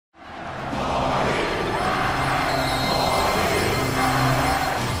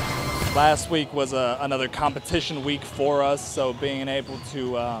Last week was another competition week for us, so being able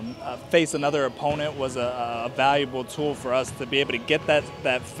to face another opponent was a valuable tool for us to be able to get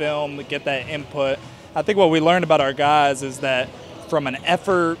that film, get that input. I think what we learned about our guys is that from an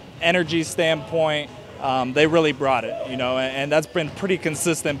effort, energy standpoint, they really brought it, and that's been pretty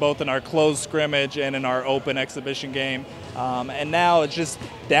consistent both in our closed scrimmage and in our open exhibition game. And now it's just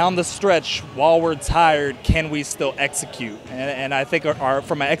down the stretch, while we're tired, can we still execute? And I think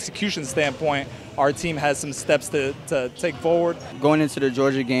from an execution standpoint, our team has some steps to take forward. Going into the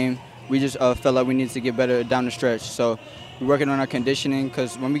Georgia game, we just felt like we needed to get better down the stretch. So we're working on our conditioning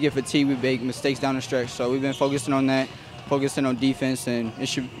because when we get fatigued, we make mistakes down the stretch. So we've been focusing on that, focusing on defense, and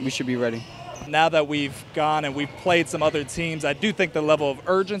we should be ready. Now that we've gone and we've played some other teams, I do think the level of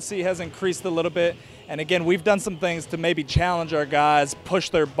urgency has increased a little bit. And again, we've done some things to maybe challenge our guys,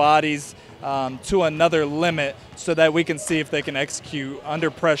 push their bodies to another limit so that we can see if they can execute under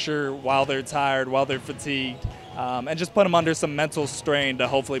pressure while they're tired, while they're fatigued, and just put them under some mental strain to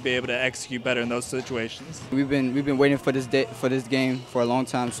hopefully be able to execute better in those situations. We've been waiting for this game for a long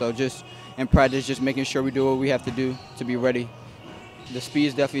time, so just in practice, just making sure we do what we have to do to be ready. The speed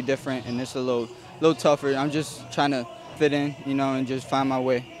is definitely different, and it's a little tougher. I'm just trying to fit in, and just find my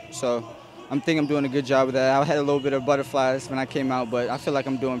way. So I think I'm doing a good job with that. I had a little bit of butterflies when I came out, but I feel like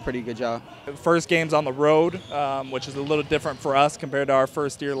I'm doing a pretty good job. First game's on the road, which is a little different for us compared to our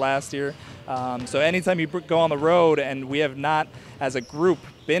first year last year. So anytime you go on the road, and we have not, as a group,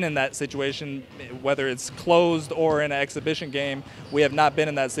 been in that situation, whether it's closed or in an exhibition game, we have not been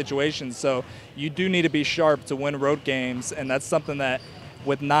in that situation. So you do need to be sharp to win road games, and that's something that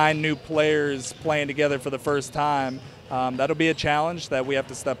with 9 new players playing together for the first time, that'll be a challenge that we have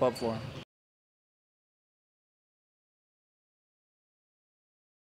to step up for.